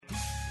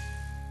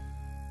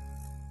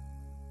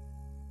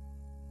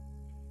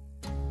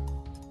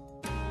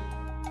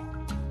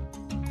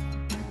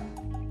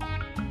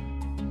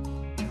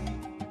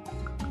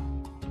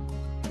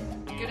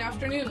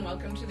afternoon.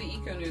 Welcome to the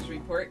Eco News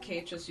Report,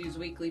 KHSU's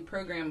weekly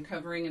program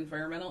covering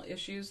environmental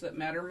issues that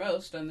matter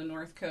most on the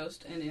North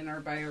Coast and in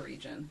our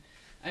bioregion.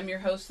 I'm your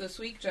host this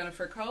week,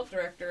 Jennifer Kalt,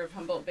 Director of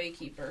Humboldt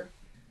Baykeeper.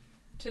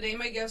 Today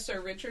my guests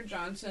are Richard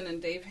Johnson and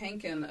Dave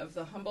Henkin of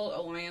the Humboldt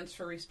Alliance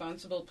for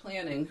Responsible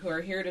Planning, who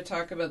are here to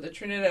talk about the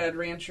Trinidad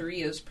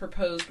Rancheria's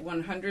proposed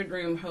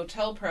 100-room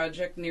hotel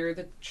project near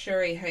the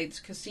Sherry Heights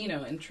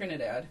Casino in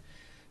Trinidad.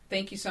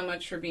 Thank you so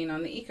much for being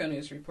on the Eco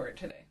News Report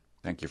today.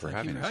 Thank you for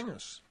having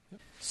us.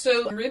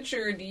 So,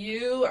 Richard,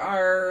 you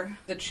are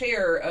the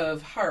chair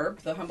of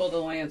HARP, the Humboldt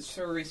Alliance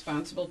for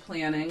Responsible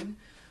Planning,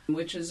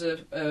 which is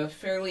a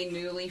fairly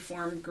newly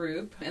formed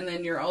group. And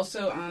then you're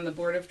also on the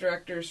board of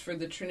directors for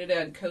the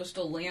Trinidad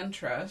Coastal Land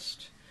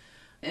Trust.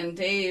 And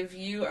Dave,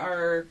 you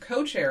are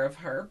co-chair of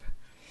HARP.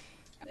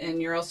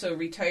 And you're also a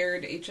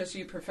retired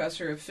HSU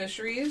professor of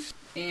fisheries.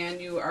 And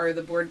you are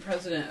the board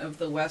president of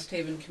the West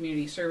Haven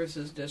Community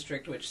Services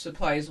District, which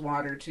supplies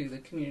water to the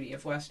community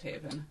of West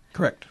Haven.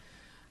 Correct.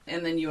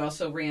 And then you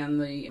also ran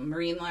the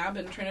Marine Lab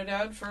in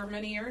Trinidad for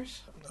many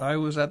years? I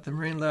was at the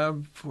Marine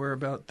Lab for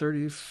about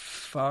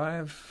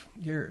 35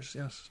 years,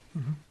 yes.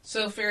 Mm-hmm.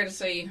 So fair to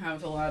say you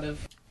have a lot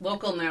of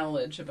local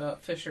knowledge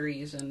about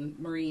fisheries and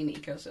marine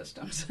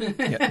ecosystems.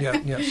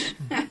 Yes.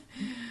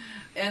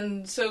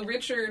 And so,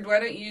 Richard, why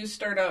don't you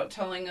start out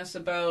telling us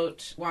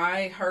about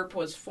why HARP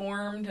was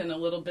formed and a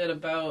little bit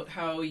about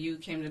how you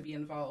came to be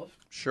involved?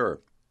 Sure.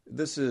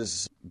 This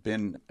has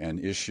been an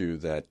issue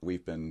that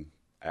we've been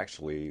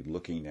actually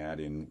looking at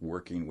in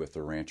working with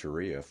the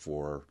Rancheria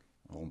for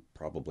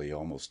probably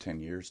almost 10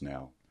 years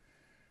now.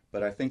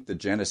 But I think the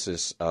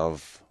genesis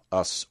of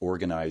us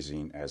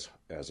organizing as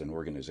an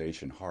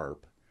organization,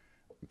 HARP,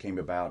 came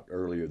about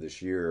earlier this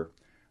year.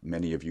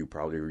 Many of you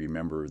probably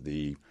remember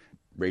the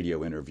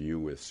radio interview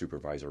with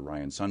Supervisor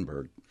Ryan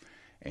Sundberg.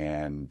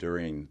 And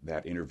during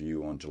that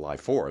interview on July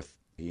 4th,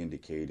 he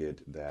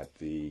indicated that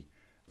the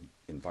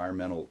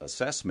environmental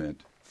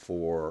assessment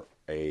for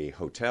a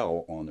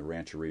hotel on the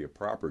Rancheria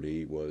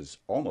property was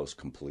almost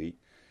complete,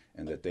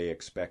 and that they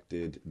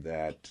expected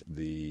that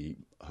the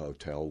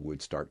hotel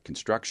would start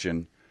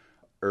construction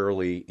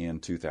early in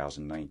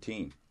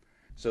 2019.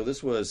 So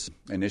this was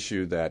an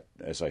issue that,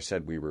 as I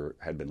said,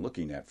 had been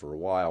looking at for a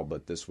while,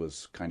 but this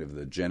was kind of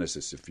the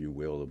genesis, if you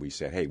will, that we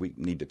said, hey, we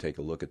need to take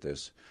a look at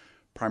this,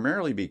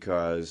 primarily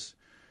because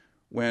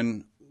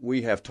when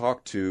we have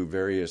talked to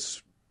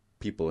various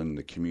people in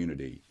the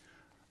community,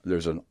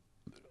 there's a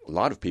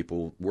lot of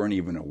people weren't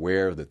even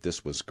aware that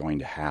this was going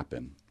to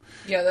happen.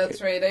 Yeah, that's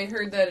right. I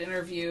heard that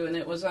interview, and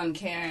it was on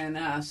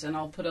KINS, and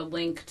I'll put a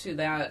link to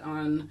that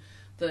on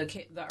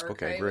the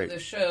archive of the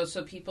show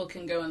so people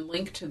can go and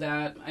link to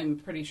that. I'm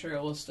pretty sure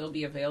it will still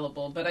be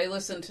available. But I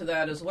listened to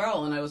that as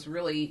well, and I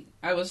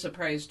was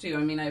surprised too.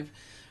 I mean, I've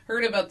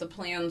heard about the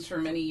plans for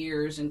many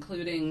years,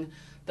 including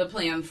the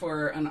plan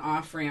for an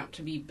off-ramp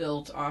to be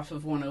built off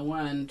of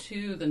 101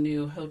 to the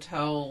new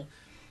hotel,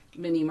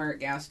 mini-mart,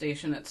 gas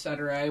station,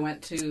 etc. I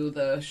went to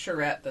the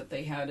charrette that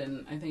they had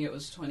in, I think it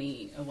was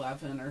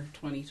 2011 or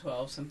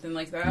 2012, something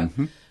like that,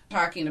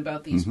 talking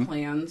about these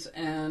plans.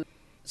 And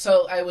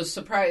so I was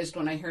surprised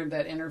when I heard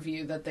that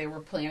interview that they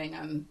were planning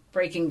on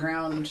breaking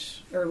ground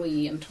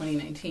early in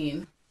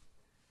 2019.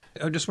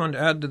 I just wanted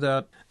to add to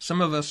that,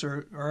 some of us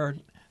are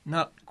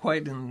not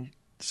quite in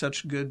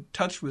such good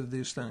touch with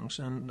these things.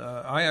 And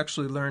I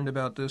actually learned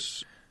about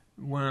this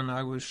when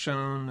I was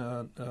shown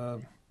a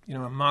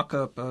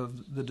mock-up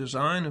of the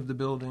design of the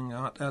building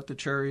at the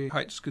Sherry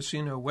Heights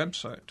Casino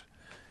website.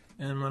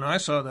 And when I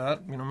saw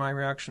that, my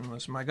reaction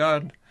was, my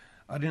God,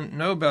 I didn't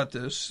know about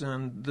this.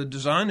 And the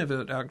design of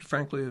it,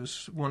 frankly,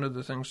 is one of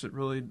the things that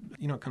really,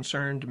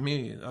 concerned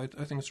me. I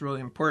think it's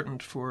really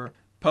important for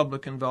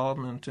public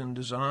involvement in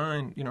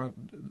design,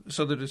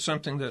 so that it's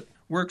something that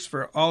works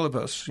for all of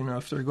us,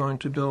 if they're going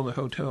to build a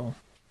hotel.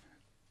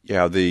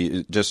 Yeah,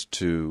 just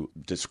to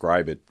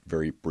describe it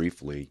very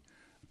briefly,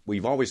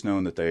 we've always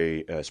known that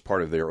they, as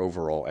part of their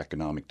overall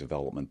economic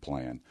development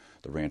plan,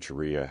 the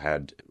Rancheria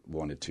had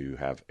wanted to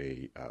have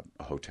a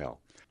hotel.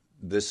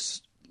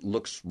 This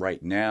looks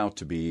right now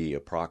to be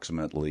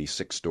approximately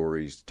 6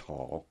 stories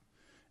tall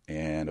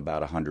and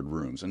about 100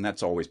 rooms, and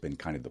that's always been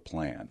kind of the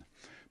plan.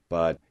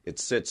 But it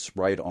sits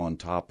right on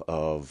top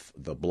of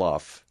the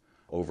bluff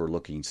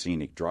overlooking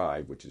Scenic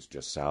Drive, which is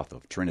just south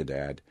of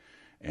Trinidad,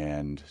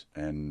 and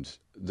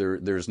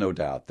there's no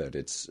doubt that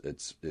it's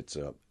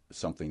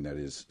something that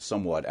is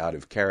somewhat out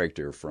of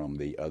character from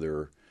the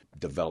other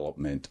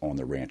development on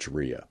the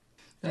Rancheria.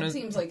 That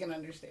seems like an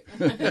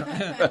understatement.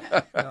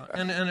 Yeah.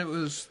 And it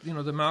was,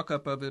 the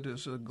mock-up of it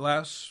is a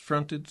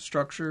glass-fronted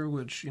structure,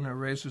 which,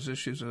 raises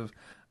issues of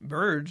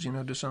birds,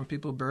 to some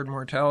people, bird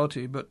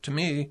mortality. But to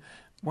me,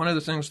 one of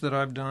the things that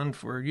I've done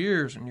for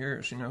years and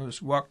years,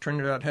 is walk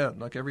Trinidad Head.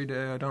 Like every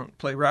day I don't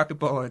play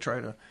racquetball, I try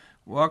to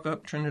walk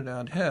up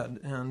Trinidad Head.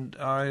 And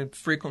I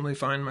frequently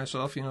find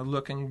myself,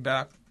 looking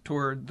back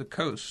toward the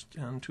coast.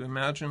 And to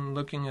imagine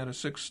looking at a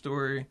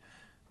 6-story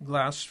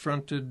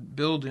glass-fronted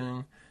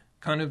building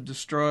kind of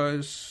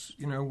destroys,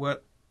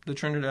 what the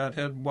Trinidad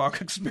Head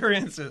walk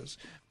experience is.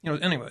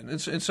 Anyway,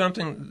 it's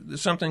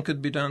something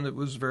could be done that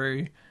was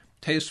very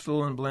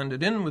tasteful and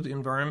blended in with the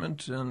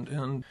environment,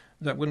 and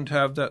that wouldn't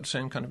have that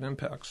same kind of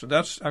impact. So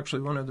that's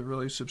actually one of the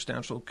really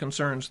substantial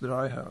concerns that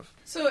I have.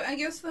 So I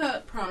guess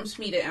that prompts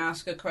me to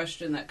ask a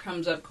question that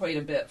comes up quite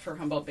a bit for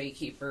Humboldt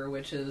Baykeeper,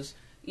 which is,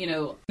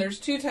 there's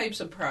two types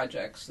of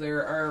projects.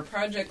 There are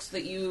projects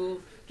that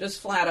you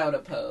just flat out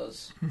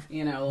oppose.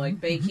 Like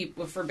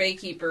for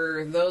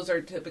Baykeeper, those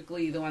are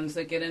typically the ones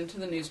that get into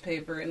the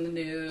newspaper, in the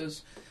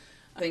news.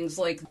 Things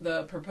like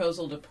the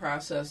proposal to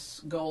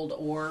process gold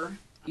ore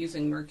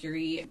using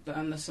mercury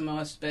on the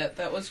Samoa Spit,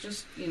 that was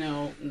just,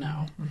 no.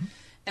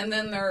 And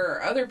then there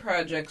are other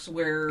projects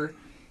where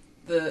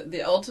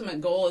the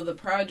ultimate goal of the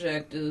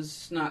project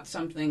is not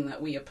something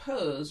that we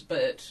oppose,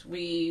 but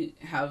we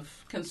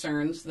have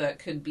concerns that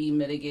could be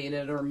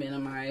mitigated or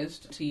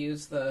minimized, to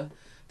use the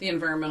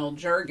environmental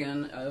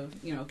jargon of,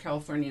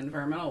 California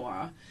environmental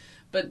law.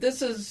 But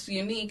this is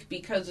unique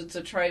because it's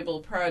a tribal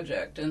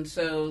project, and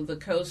so the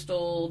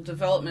coastal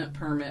development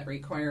permit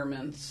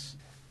requirements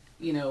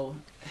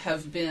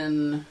have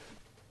been,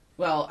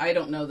 well, I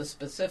don't know the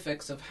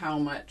specifics of how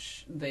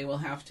much they will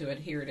have to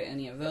adhere to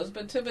any of those,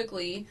 but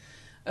typically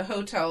a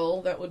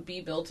hotel that would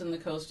be built in the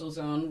coastal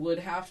zone would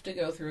have to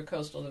go through a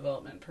coastal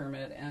development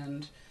permit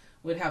and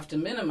would have to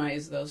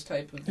minimize those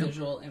type of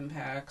visual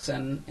impacts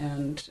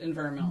and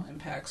environmental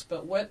impacts.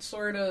 But what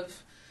sort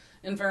of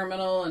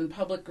environmental and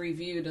public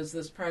review does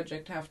this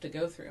project have to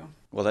go through?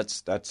 Well,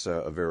 that's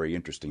a very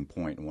interesting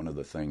point. One of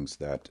the things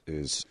that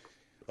is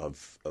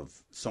of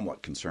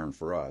somewhat concern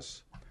for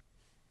us.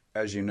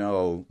 As you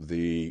know,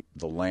 the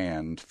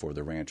land for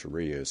the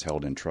Rancheria is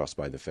held in trust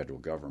by the federal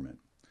government,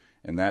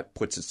 and that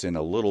puts us in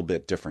a little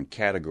bit different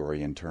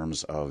category in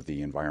terms of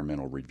the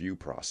environmental review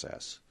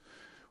process.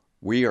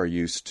 We are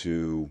used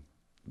to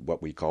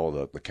what we call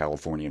the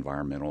California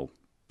environmental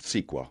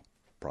CEQA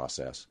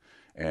process,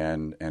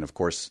 and of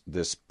course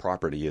this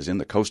property is in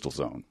the coastal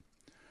zone.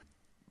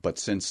 But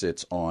since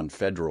it's on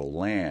federal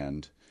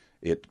land,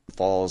 it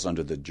falls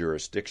under the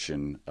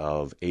jurisdiction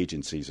of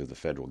agencies of the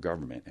federal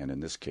government, and in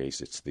this case,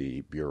 it's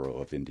the Bureau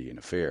of Indian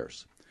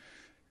Affairs.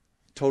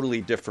 Totally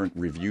different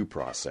review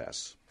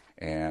process,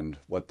 and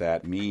what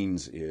that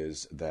means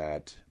is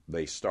that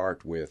they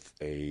start with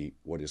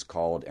what is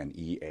called an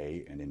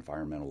EA, an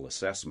environmental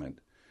assessment,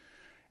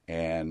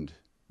 and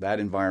that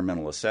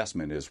environmental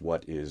assessment is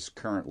what is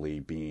currently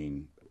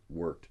being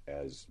worked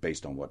as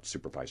based on what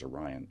Supervisor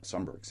Ryan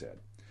Sumberg said.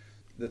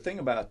 The thing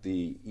about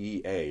the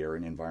EA, or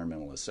an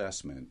environmental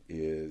assessment,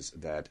 is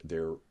that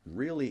there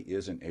really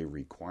isn't a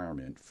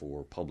requirement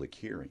for public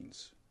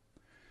hearings.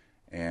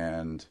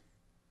 And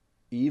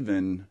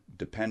even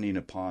depending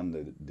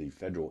upon the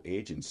federal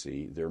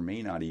agency, there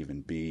may not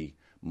even be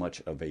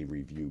much of a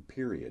review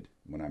period.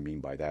 What I mean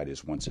by that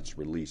is once it's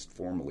released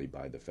formally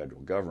by the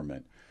federal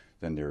government,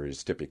 then there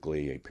is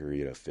typically a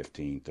period of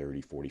 15,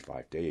 30,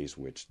 45 days,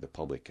 which the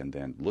public can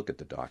then look at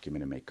the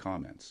document and make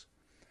comments.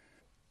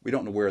 We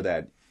don't know where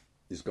that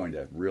is going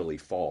to really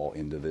fall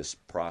into this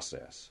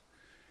process.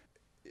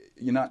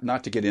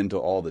 Not to get into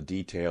all the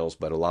details,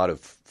 but a lot of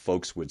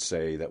folks would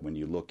say that when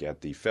you look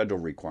at the federal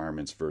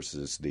requirements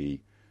versus the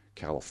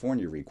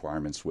California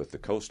requirements with the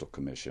Coastal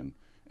Commission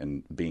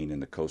and being in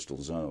the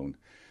coastal zone,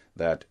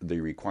 that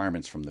the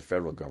requirements from the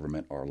federal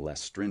government are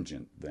less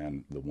stringent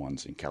than the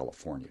ones in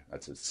California.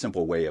 That's a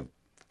simple way of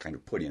kind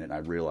of putting it, and I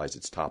realize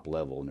it's top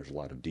level and there's a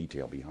lot of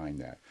detail behind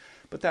that.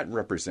 But that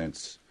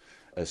represents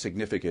a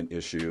significant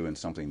issue and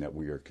something that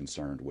we are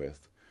concerned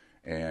with,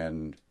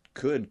 and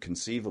could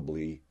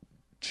conceivably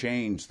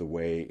change the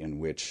way in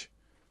which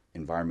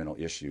environmental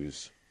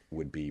issues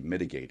would be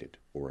mitigated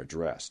or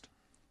addressed.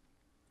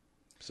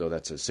 So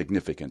that's a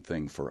significant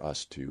thing for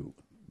us to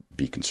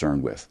be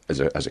concerned with as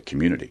a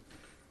community.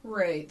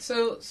 Right.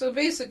 So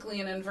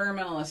basically an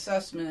environmental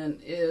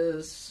assessment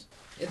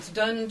it's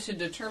done to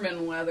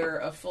determine whether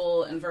a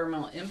full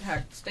environmental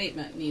impact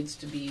statement needs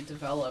to be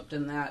developed,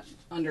 and that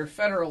under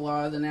federal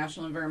law, the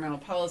National Environmental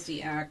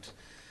Policy Act,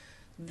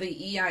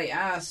 the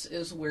EIS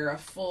is where a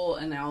full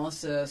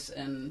analysis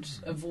and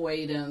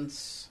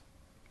avoidance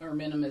or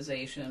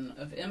minimization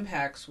of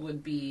impacts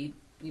would be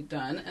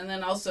done. And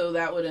then also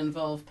that would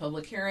involve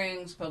public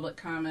hearings, public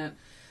comment.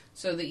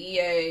 So the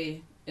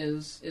EA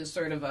is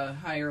sort of a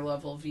higher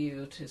level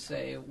view to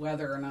say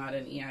whether or not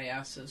an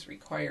EIS is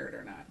required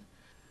or not.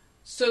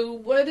 So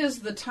what is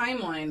the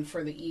timeline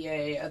for the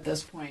EA at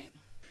this point?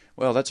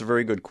 Well, that's a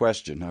very good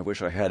question. I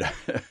wish I had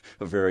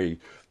a very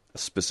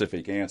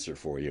specific answer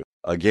for you.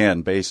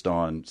 Again, based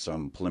on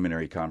some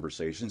preliminary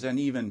conversations, and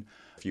even,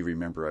 if you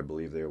remember, I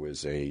believe there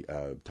was a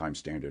Time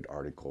Standard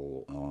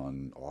article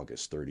on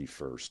August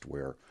 31st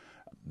where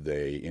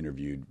they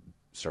interviewed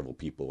several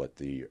people at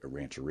the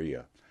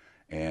Rancheria.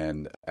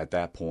 And at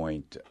that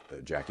point,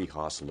 Jackie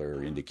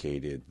Hostler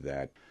indicated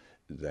that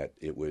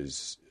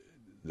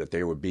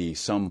there would be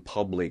some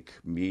public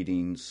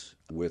meetings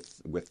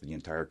with the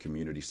entire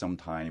community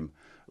sometime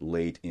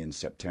late in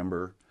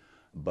September.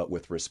 But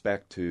with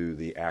respect to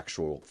the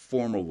actual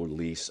formal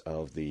release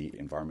of the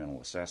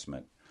environmental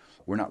assessment,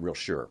 we're not real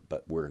sure.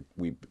 But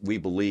we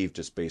believe,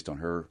 just based on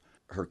her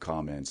her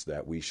comments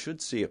that we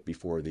should see it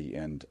before the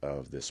end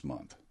of this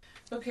month.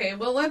 Okay,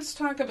 well, let's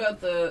talk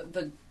about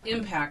the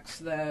impacts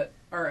that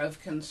are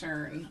of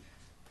concern.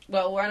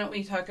 Well, why don't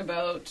we talk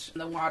about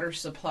the water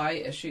supply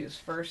issues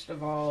first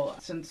of all?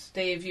 Since,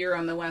 Dave, you're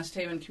on the West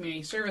Haven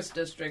Community Service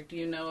District,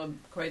 you know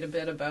quite a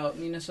bit about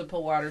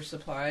municipal water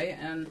supply,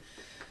 and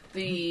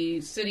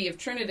the city of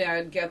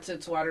Trinidad gets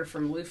its water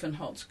from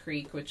Humboldt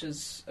Creek, which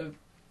is a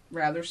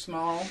rather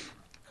small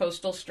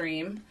coastal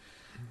stream.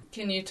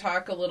 Can you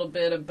talk a little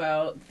bit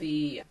about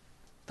the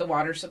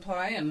water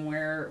supply and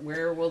where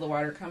will the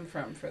water come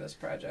from for this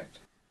project?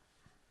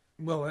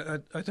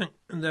 Well, I think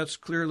that's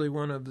clearly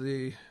one of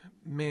the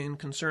main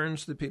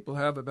concerns that people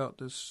have about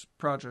this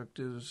project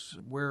is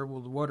where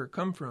will the water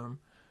come from?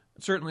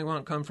 It certainly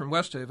won't come from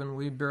West Haven.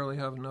 We barely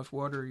have enough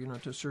water,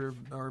 to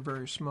serve our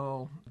very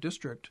small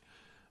district.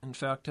 In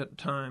fact, at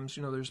times,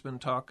 there's been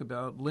talk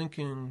about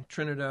linking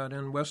Trinidad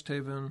and West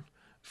Haven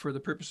for the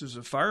purposes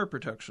of fire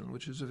protection,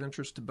 which is of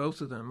interest to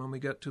both of them. When we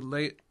get to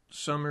late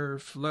summer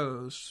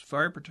flows,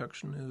 fire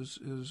protection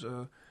is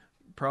a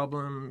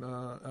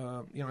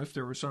problem, if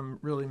there were some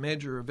really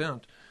major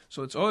event.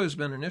 So it's always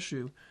been an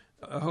issue.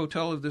 A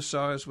hotel of this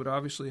size would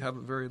obviously have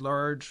a very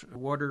large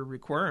water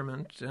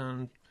requirement,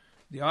 and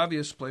the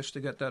obvious place to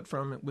get that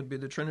from it would be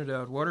the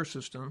Trinidad water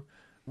system.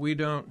 We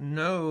don't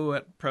know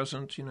at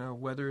present,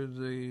 whether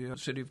the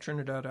city of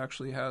Trinidad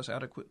actually has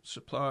adequate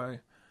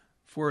supply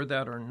for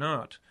that or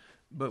not.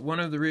 But one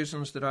of the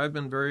reasons that I've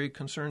been very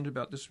concerned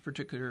about this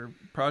particular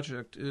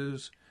project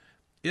is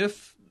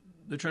if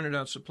the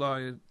Trinidad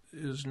supply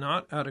is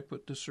not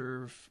adequate to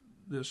serve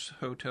this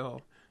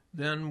hotel,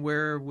 then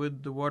where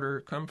would the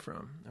water come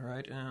from? All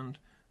right, and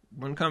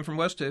wouldn't come from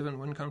West Haven,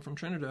 wouldn't come from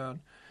Trinidad.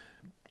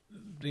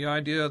 The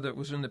idea that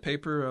was in the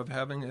paper of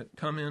having it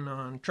come in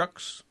on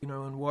trucks,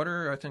 in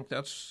water, I think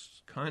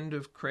that's kind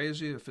of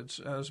crazy. If it's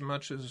as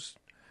much as,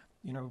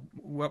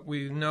 what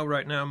we know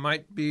right now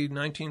might be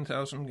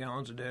 19,000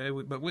 gallons a day,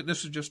 but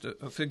this is just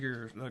a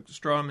figure, like a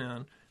straw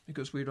man,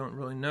 because we don't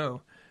really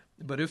know.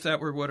 But if that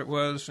were what it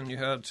was, and you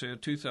had, say, a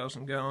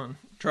 2,000-gallon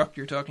truck,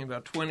 you're talking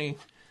about 20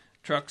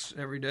 trucks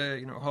every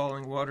day,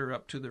 hauling water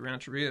up to the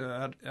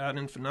Rancheria ad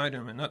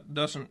infinitum, and that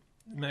doesn't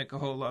make a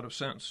whole lot of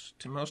sense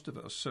to most of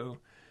us. So,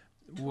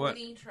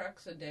 20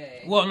 trucks a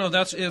day. Well, no,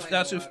 that's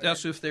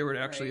if they were to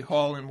actually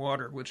haul in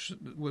water, which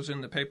was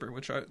in the paper,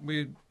 which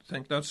we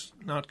think that's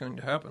not going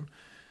to happen.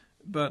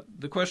 But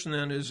the question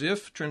then is,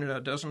 if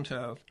Trinidad doesn't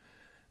have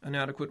an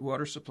adequate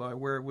water supply,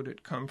 where would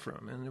it come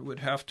from? And it would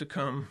have to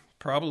come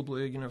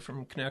probably,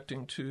 from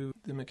connecting to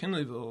the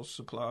McKinleyville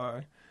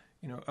supply,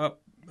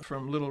 up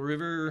from Little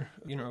River,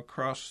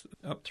 across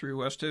up through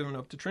West Haven,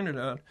 up to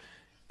Trinidad.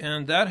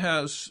 And that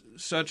has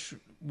such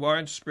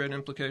widespread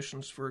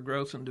implications for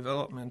growth and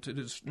development. It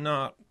is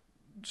not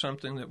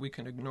something that we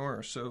can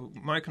ignore. So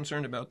my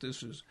concern about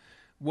this is,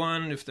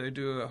 one, if they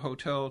do a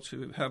hotel,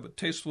 to have a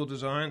tasteful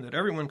design that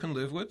everyone can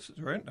live with,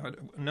 right?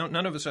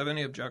 None of us have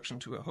any objection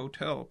to a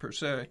hotel per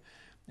se.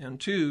 And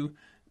two,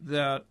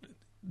 that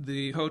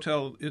the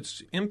hotel,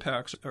 its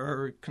impacts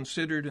are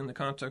considered in the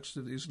context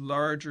of these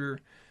larger,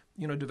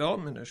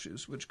 development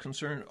issues, which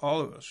concern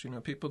all of us.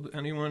 People,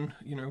 anyone,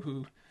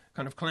 who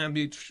kind of Clam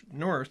Beach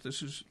North,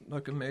 this is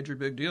like a major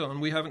big deal.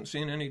 And we haven't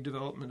seen any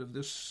development of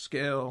this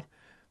scale,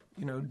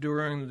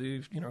 during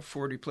the,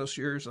 40-plus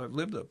years I've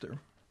lived up there.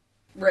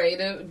 Right.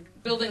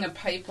 Building a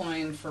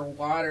pipeline for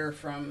water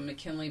from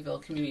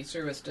McKinleyville Community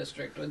Service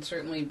District would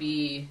certainly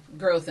be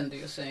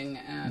growth-inducing.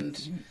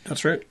 And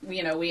that's right.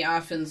 We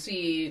often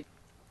see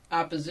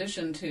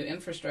opposition to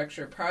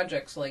infrastructure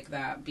projects like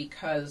that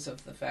because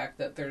of the fact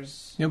that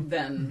there's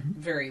then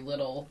very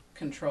little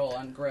control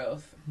on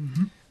growth.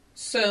 Mm-hmm.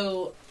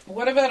 So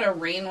what about a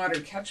rainwater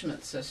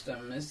catchment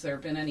system? Has there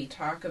been any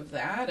talk of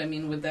that? I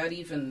mean, would that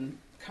even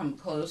come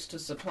close to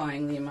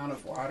supplying the amount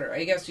of water?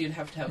 I guess you'd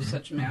have to have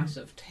such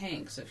massive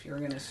tanks if you're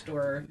going to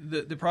store.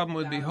 The problem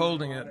would be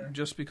holding it,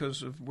 just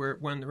because of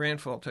when the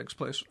rainfall takes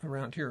place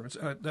around here.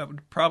 That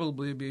would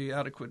probably be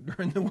adequate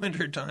during the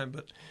winter time,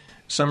 but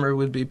summer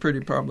would be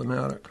pretty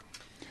problematic.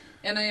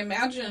 And I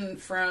imagine,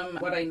 from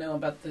what I know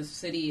about the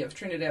city of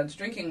Trinidad's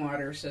drinking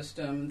water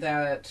system,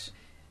 that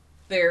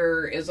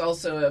there is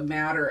also a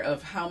matter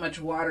of how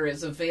much water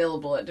is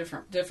available at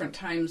different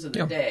times of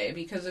the day.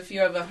 Because if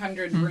you have a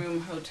 100-room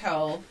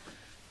hotel,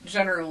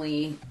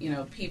 generally,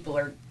 people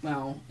are,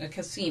 a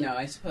casino,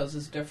 I suppose,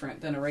 is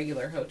different than a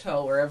regular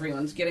hotel where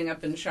everyone's getting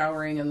up and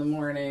showering in the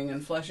morning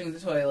and flushing the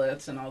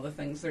toilets and all the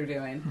things they're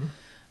doing. Mm-hmm.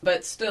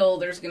 But still,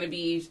 there's going to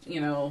be,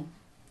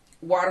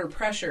 water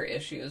pressure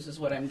issues is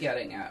what I'm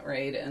getting at,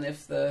 right? And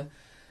if the,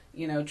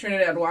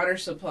 Trinidad water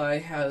supply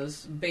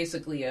has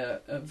basically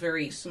a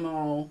very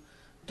small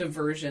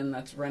diversion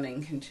that's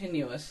running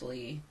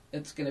continuously,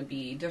 it's going to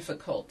be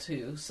difficult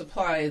to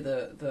supply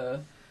the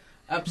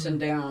ups and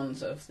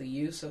downs of the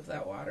use of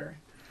that water.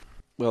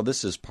 Well,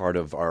 this is part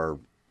of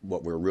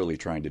what we're really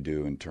trying to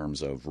do in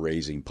terms of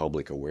raising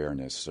public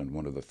awareness, and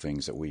one of the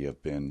things that we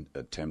have been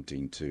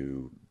attempting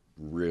to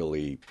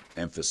really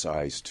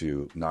emphasize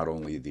to not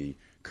only the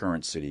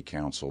current city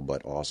council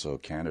but also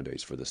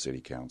candidates for the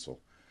city council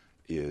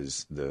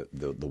is the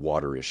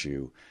water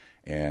issue.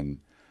 And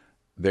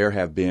there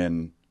have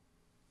been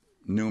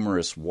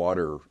numerous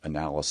water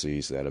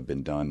analyses that have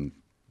been done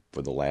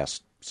for the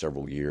last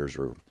several years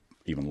or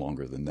even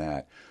longer than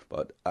that.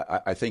 But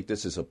I think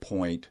this is a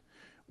point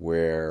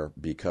where,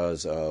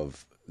 because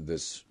of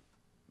this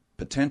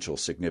potential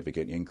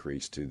significant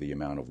increase to the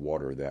amount of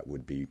water that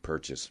would be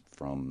purchased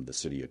from the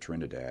city of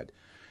Trinidad,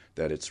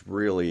 that it's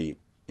really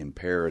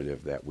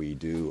imperative that we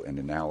do an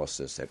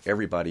analysis that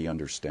everybody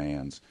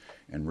understands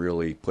and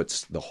really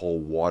puts the whole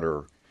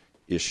water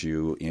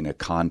issue in a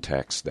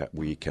context that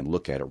we can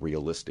look at it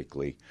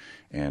realistically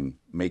and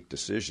make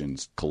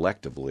decisions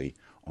collectively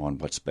on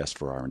what's best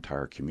for our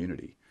entire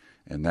community.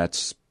 And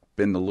that's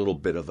been a little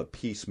bit of a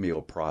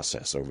piecemeal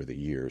process over the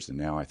years, and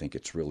now I think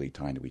it's really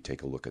time that we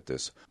take a look at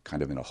this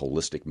kind of in a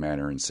holistic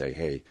manner and say,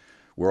 hey,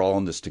 we're all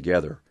in this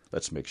together.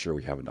 Let's make sure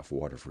we have enough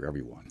water for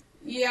everyone.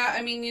 Yeah,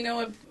 I mean,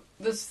 what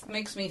this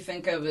makes me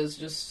think of is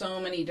just so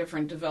many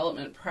different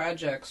development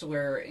projects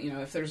where,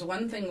 if there's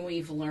one thing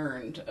we've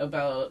learned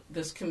about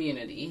this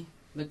community,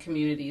 the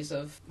communities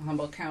of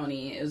Humboldt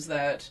County, is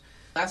that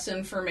less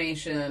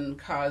information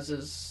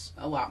causes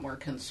a lot more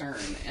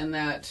concern, and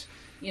that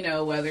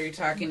whether you're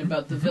talking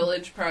about the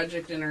Village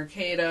project in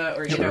Arcata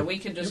or, we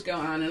could just go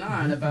on and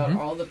on about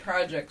all the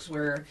projects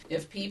where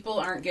if people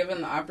aren't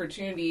given the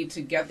opportunity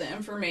to get the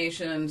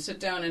information, sit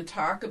down and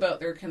talk about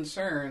their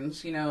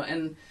concerns,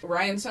 and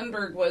Ryan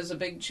Sundberg was a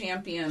big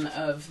champion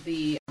of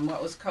the,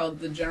 what was called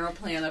the General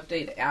Plan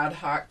Update Ad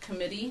Hoc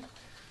Committee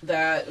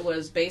that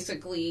was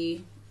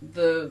basically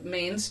the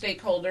main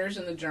stakeholders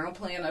in the general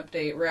plan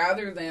update,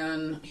 rather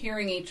than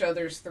hearing each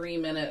other's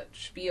 3-minute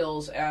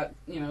spiels at,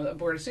 a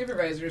Board of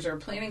Supervisors or a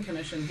Planning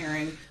Commission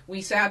hearing,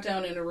 we sat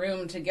down in a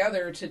room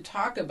together to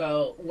talk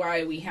about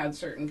why we had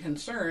certain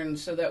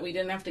concerns so that we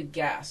didn't have to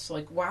guess.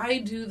 Like, why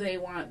do they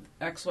want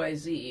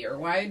XYZ or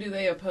why do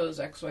they oppose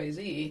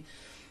XYZ?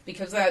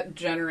 Because that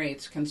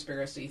generates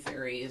conspiracy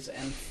theories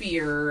and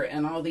fear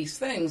and all these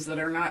things that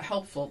are not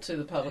helpful to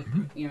the public,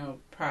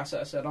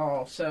 process at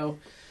all. So,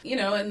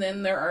 and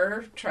then there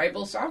are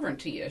tribal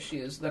sovereignty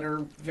issues that are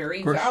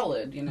very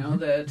valid,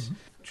 that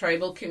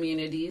tribal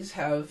communities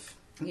have,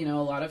 a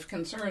lot of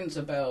concerns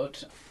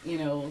about,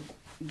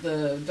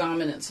 the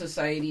dominant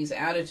society's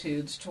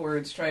attitudes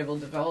towards tribal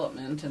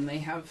development, and they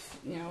have,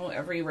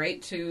 every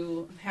right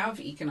to have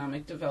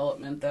economic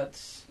development.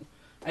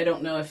 I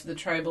don't know if the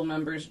tribal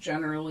members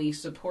generally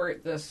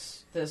support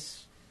this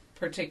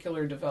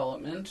particular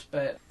development,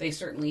 but they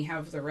certainly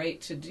have the right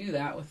to do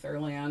that with their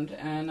land.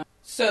 And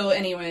so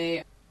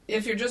anyway,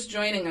 if you're just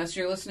joining us,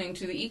 you're listening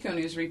to the Eco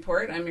News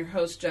Report. I'm your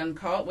host, Jen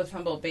Kalt with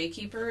Humboldt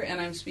Baykeeper,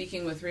 and I'm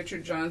speaking with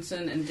Richard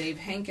Johnson and Dave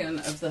Henkin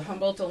of the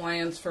Humboldt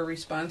Alliance for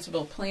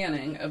Responsible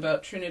Planning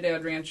about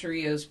Trinidad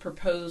Rancheria's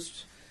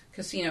proposed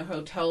casino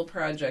hotel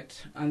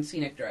project on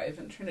Scenic Drive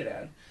in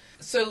Trinidad.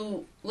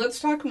 So let's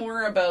talk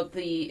more about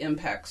the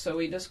impacts. So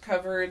we just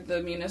covered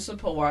the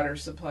municipal water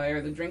supply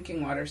or the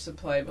drinking water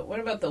supply, but what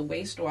about the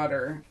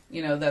wastewater?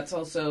 That's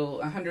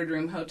also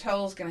 100-room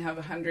hotels going to have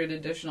 100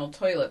 additional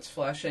toilets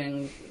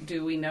flushing.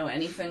 Do we know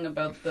anything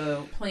about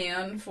the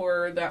plan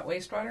for that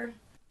wastewater?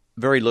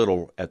 Very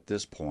little at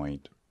this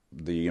point.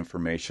 The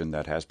information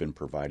that has been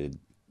provided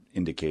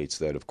indicates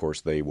that, of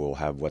course, they will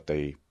have what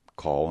they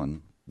call,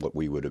 and what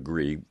we would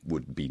agree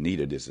would be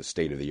needed, is a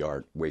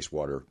state-of-the-art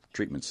wastewater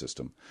treatment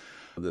system.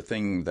 The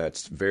thing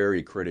that's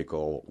very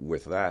critical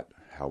with that,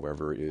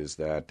 however, is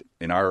that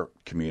in our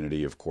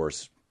community, of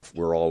course,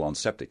 we're all on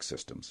septic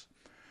systems.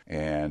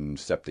 And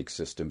septic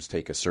systems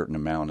take a certain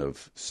amount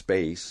of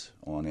space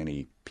on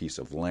any piece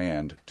of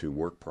land to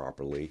work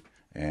properly.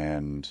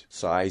 And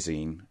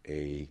sizing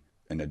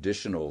an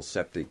additional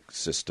septic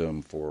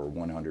system for a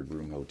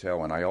 100-room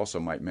hotel. And I also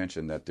might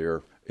mention that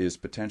there is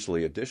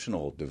potentially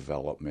additional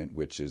development,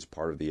 which is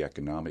part of the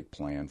economic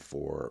plan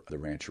for the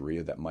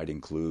Rancheria, that might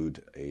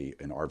include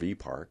an RV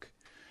park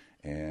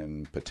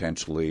and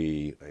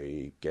potentially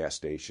a gas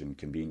station,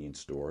 convenience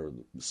store.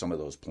 Some of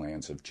those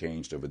plans have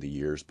changed over the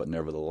years, but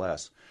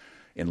nevertheless,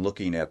 in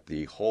looking at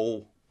the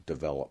whole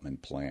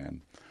development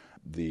plan,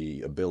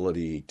 the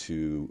ability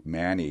to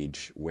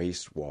manage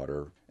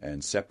wastewater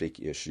and septic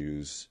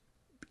issues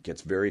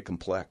gets very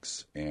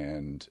complex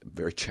and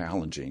very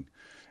challenging.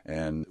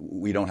 And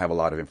we don't have a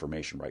lot of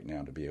information right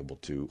now to be able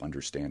to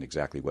understand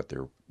exactly what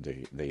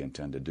they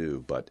intend to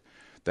do. But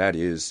there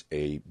is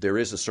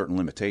a certain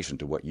limitation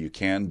to what you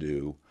can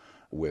do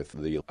with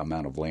the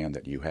amount of land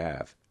that you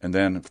have. And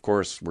then, of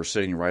course, we're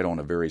sitting right on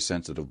a very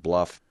sensitive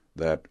bluff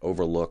that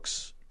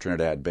overlooks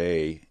Trinidad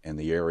Bay and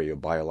the area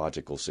of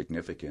biological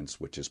significance,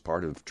 which is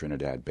part of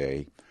Trinidad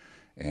Bay.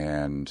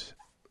 And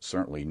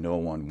certainly no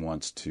one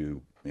wants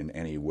to in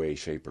any way,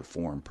 shape, or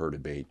form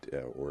perturbate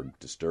or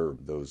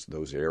disturb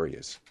those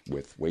areas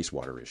with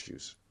wastewater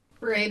issues.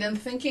 Right,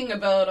 and thinking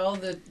about all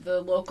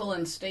the local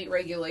and state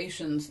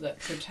regulations that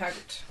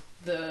protect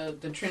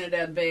the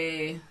Trinidad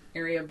Bay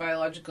area of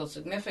biological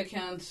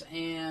significance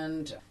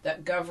and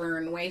that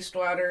govern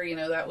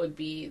wastewater, that would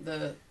be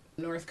the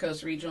North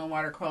Coast Regional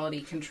Water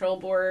Quality Control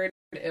Board.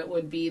 it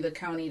would be the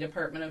County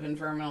Department of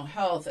Environmental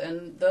Health,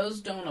 and those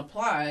don't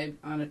apply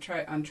on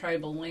on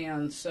tribal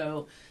lands.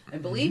 So I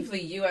believe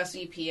the U.S.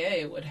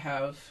 EPA would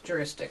have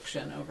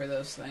jurisdiction over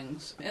those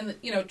things. And,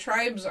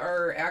 tribes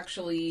are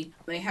actually,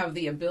 they have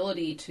the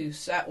ability to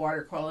set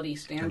water quality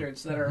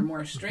standards that are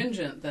more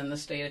stringent than the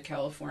state of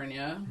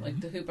California. Like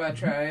the Hupa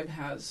tribe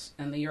has,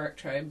 and the Yurok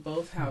tribe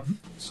both have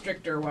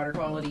stricter water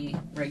quality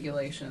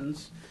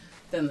regulations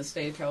than the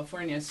state of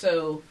California.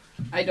 So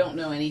I don't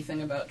know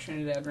anything about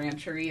Trinidad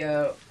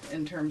Rancheria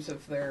in terms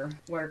of their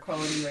water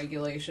quality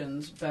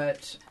regulations,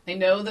 but I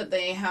know that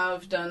they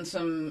have done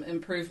some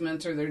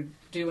improvements, or they're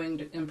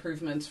doing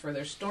improvements for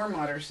their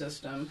stormwater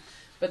system.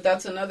 But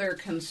that's another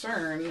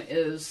concern,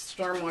 is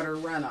stormwater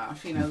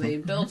runoff. They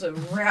built a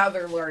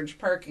rather large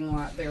parking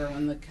lot there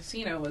when the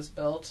casino was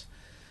built.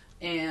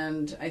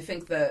 And I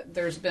think that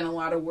there's been a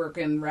lot of work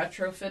in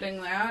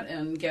retrofitting that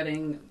and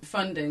getting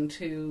funding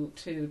to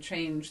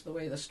change the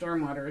way the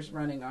stormwater is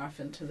running off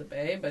into the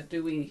bay. But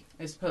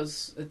I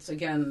suppose it's,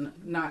 again,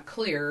 not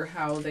clear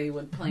how they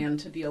would plan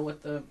to deal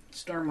with the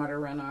stormwater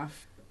runoff.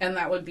 And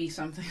that would be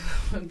something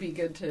that would be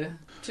good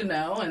to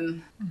know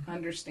and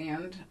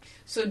understand.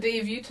 So,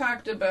 Dave, you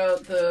talked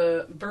about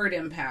the bird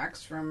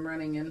impacts from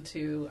running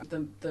into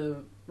the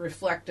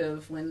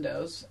reflective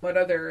windows. What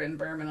other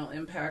environmental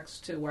impacts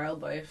to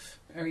wildlife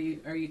are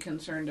you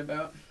concerned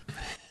about?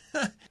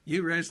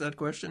 You raised that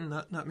question,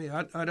 not me.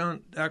 I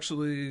don't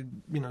actually,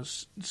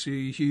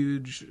 see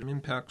huge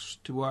impacts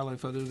to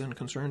wildlife other than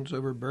concerns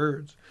over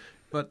birds.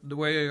 But the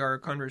way our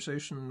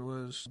conversation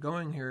was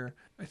going here,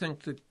 I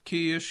think the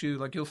key issue,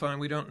 like you'll find,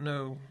 we don't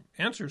know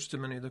answers to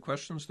many of the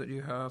questions that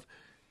you have.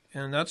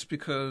 And that's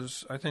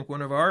because I think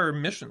one of our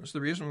missions, the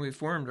reason we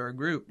formed our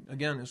group,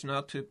 again, is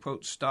not to,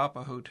 quote, stop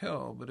a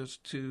hotel, but is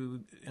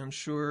to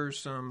ensure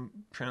some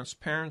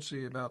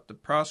transparency about the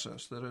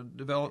process, that a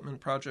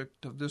development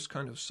project of this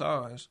kind of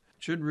size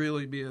should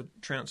really be a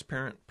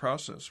transparent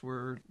process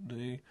where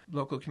the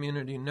local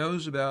community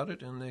knows about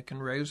it and they can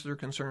raise their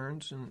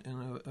concerns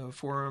in a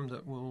forum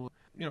that will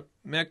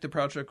make the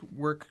project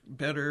work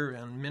better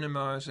and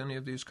minimize any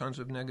of these kinds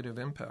of negative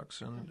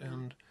impacts.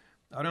 And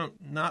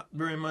not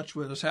very much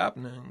what is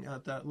happening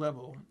at that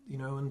level,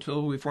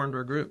 until we formed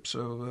our group.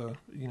 So,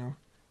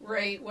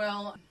 Right.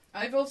 Well,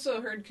 I've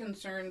also heard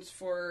concerns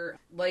for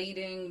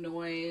lighting,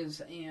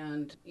 noise,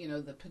 and,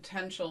 the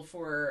potential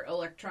for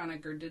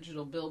electronic or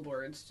digital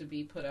billboards to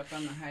be put up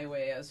on the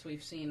highway, as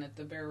we've seen at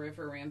the Bear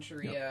River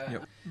Rancheria.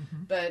 Yep.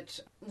 Mm-hmm. But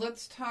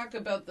let's talk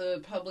about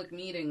the public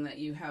meeting that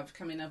you have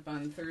coming up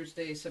on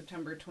Thursday,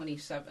 September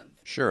 27th.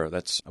 Sure.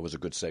 That was a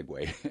good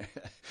segue.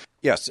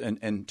 Yes, and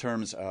in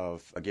terms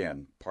of,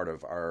 again, part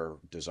of our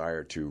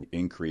desire to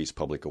increase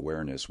public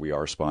awareness, we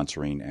are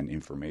sponsoring an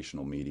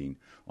informational meeting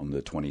on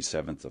the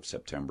 27th of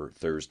September,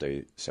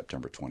 Thursday,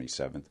 September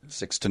 27th,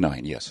 6 to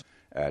 9, yes,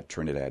 at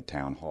Trinidad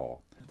Town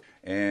Hall.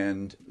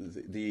 And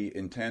the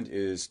intent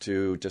is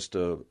to just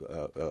an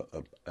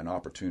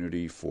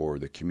opportunity for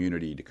the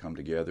community to come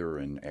together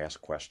and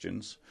ask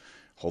questions.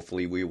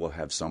 Hopefully we will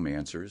have some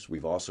answers.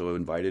 We've also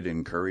invited and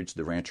encouraged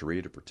the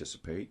Rancheria to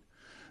participate.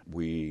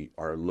 We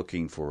are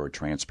looking for a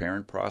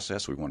transparent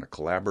process. We want to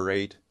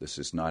collaborate. This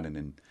is not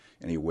in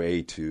any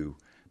way to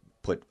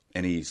put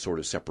any sort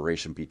of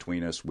separation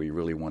between us. We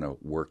really want to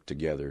work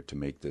together to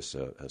make this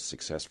a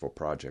successful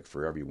project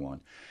for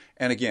everyone.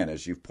 And again,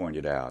 as you've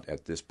pointed out,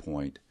 at this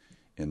point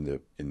in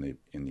the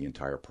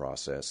entire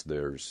process,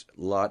 there's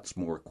lots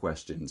more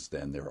questions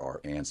than there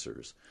are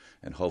answers.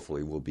 And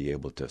hopefully we'll be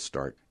able to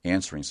start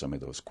answering some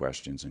of those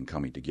questions and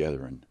coming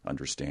together and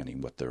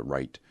understanding what the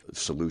right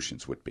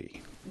solutions would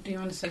be. Do you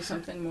want to say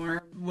something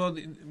more? Well,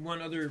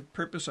 one other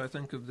purpose, I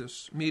think, of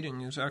this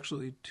meeting is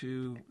actually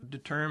to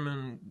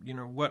determine,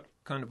 what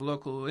kind of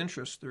local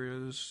interest there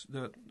is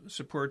that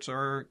supports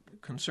our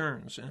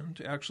concerns, and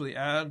to actually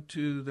add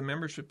to the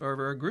membership of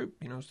our group,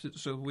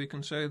 so we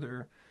can say there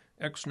are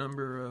X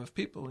number of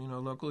people,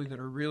 locally that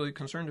are really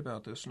concerned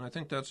about this. And I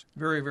think that's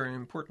very, very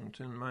important.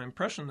 And my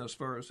impression thus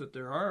far is that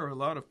there are a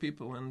lot of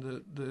people,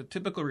 and the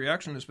typical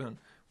reaction has been,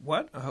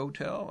 what, a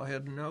hotel? I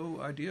had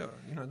no idea,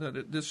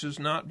 that this has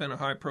not been a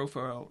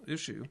high-profile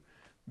issue.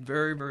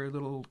 Very, very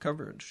little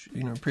coverage,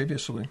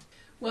 previously.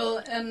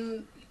 Well,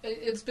 and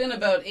it's been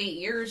about 8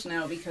 years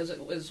now, because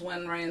it was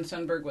when Ryan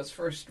Sundberg was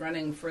first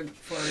running for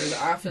the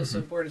office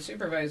of Board of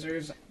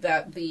Supervisors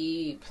that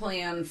the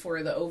plan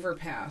for the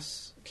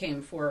overpass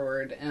came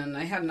forward, and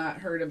I had not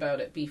heard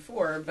about it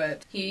before,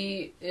 but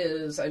he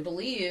is, I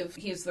believe,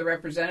 he's the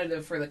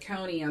representative for the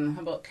county on the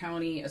Humboldt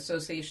County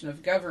Association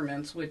of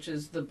Governments, which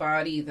is the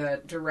body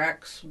that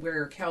directs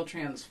where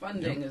Caltrans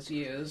funding is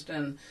used,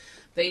 and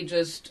they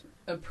just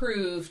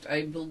approved,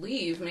 I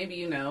believe,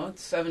 maybe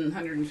it's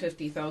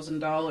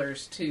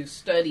 $750,000 to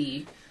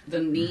study the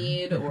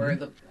need or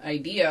the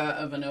idea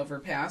of an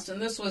overpass.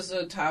 And this was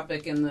a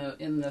topic in the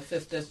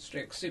 5th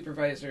District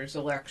Supervisor's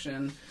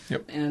election.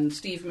 Yep. And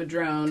Steve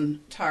Madrone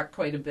talked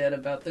quite a bit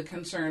about the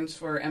concerns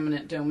for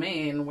eminent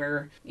domain,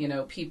 where,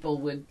 people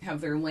would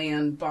have their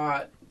land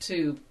bought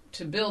to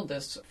build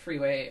this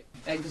freeway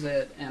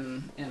exit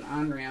and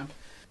on-ramp.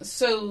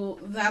 So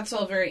that's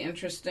all very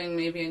interesting.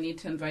 Maybe I need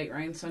to invite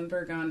Ryan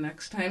Sundberg on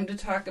next time to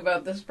talk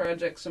about this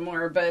project some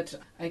more, but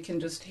I can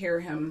just hear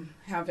him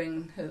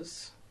having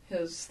his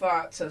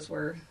thoughts as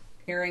we're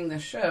airing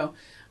this show.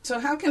 So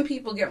how can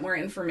people get more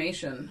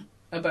information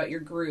about your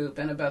group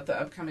and about the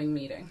upcoming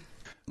meeting?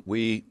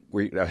 We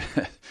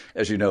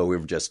as you know, we're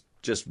just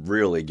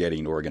really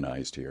getting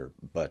organized here,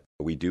 but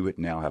we do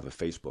now have a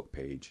Facebook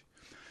page.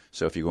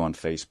 So if you go on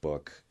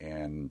Facebook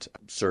and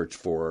search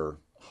for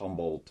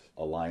Humboldt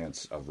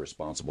Alliance of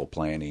Responsible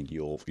Planning,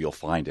 you'll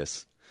find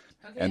us.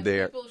 Okay, and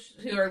people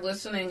who are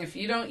listening, if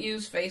you don't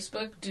use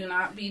Facebook, do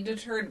not be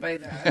deterred by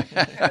that,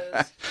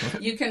 because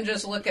you can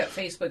just look at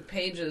Facebook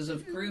pages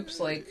of groups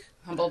like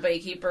Humboldt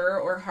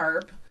Baykeeper or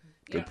HARP.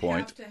 You don't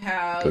have to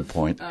have a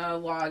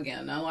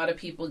login. A lot of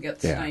people get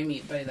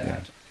stymied by that.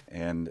 Yeah.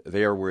 And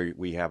there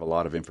we have a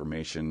lot of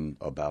information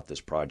about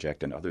this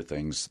project and other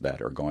things that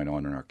are going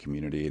on in our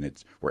community,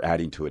 and we're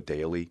adding to it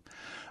daily.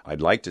 I'd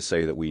like to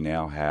say that we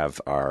now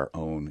have our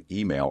own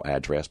email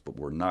address, but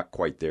we're not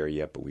quite there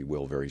yet, but we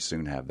will very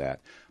soon have that.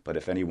 But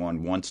if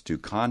anyone wants to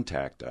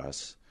contact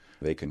us,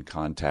 they can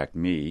contact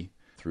me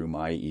through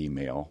my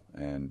email,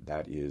 and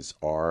that is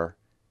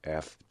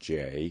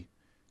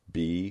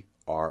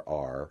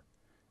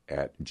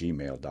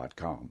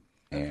rfjbrr@gmail.com.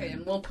 Okay,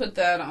 and we'll put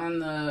that on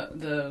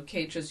the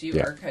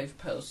KHSU archive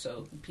post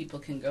so people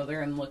can go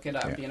there and look it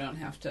up. Yeah. You don't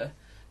have to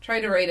try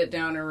to write it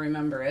down or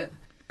remember it.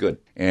 Good.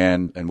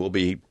 And we'll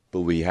be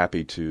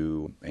happy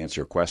to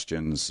answer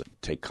questions,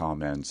 take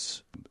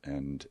comments,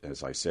 and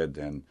as I said,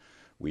 then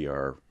we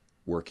are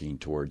working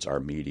towards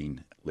our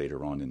meeting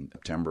later on in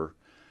September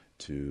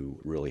to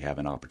really have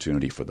an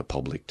opportunity for the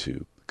public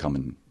to come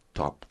and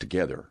talk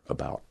together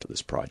about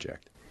this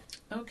project.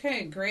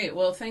 Okay, great.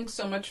 Well, thanks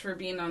so much for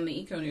being on the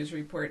Eco News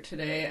Report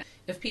today.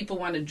 If people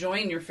want to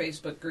join your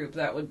Facebook group,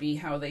 that would be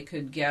how they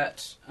could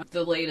get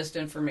the latest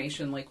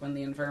information, like when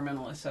the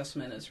environmental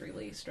assessment is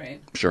released, right?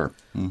 Sure.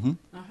 Mm-hmm.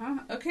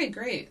 Okay,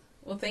 great.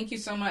 Well, thank you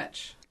so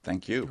much.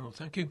 Thank you. Well,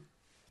 thank you.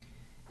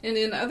 And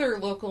in other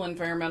local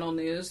environmental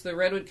news, the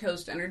Redwood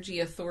Coast Energy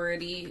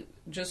Authority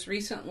just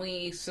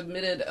recently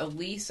submitted a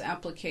lease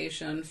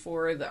application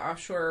for the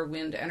offshore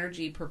wind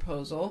energy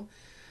proposal.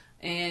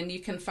 And you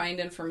can find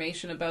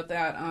information about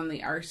that on the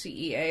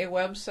RCEA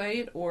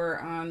website or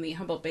on the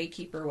Humboldt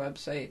Baykeeper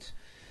website.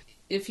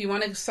 If you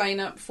want to sign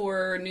up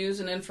for news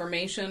and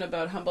information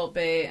about Humboldt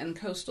Bay and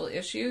coastal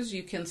issues,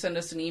 you can send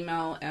us an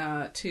email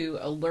to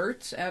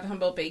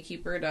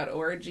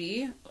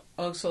alerts@humboldtbaykeeper.org.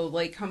 Also,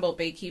 like Humboldt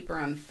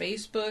Baykeeper on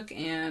Facebook,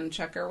 and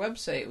check our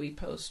website. We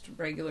post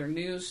regular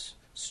news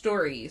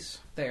stories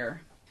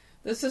there.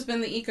 This has been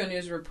the Eco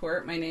News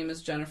Report. My name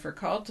is Jennifer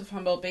Kalt of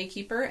Humboldt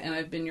Baykeeper, and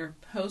I've been your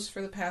host for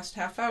the past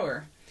half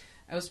hour.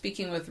 I was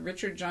speaking with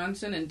Richard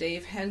Johnson and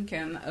Dave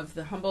Henkin of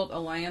the Humboldt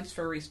Alliance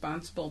for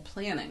Responsible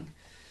Planning.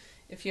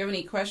 If you have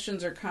any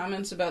questions or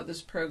comments about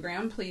this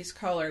program, please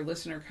call our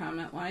listener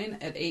comment line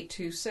at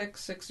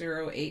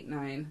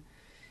 826-6089.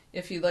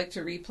 If you'd like to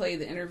replay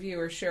the interview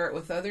or share it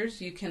with others,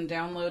 you can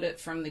download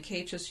it from the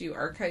KHSU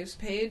archives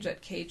page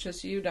at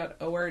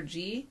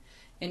khsu.org.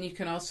 And you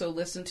can also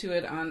listen to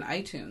it on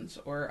iTunes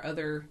or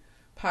other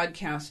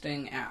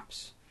podcasting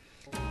apps.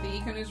 The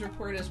Eco News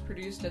Report is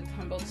produced at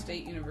Humboldt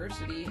State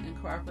University in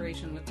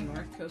cooperation with the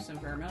North Coast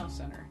Environmental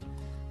Center.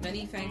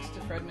 Many thanks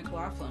to Fred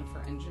McLaughlin for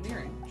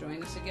engineering.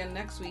 Join us again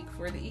next week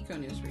for the Eco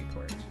News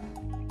Report.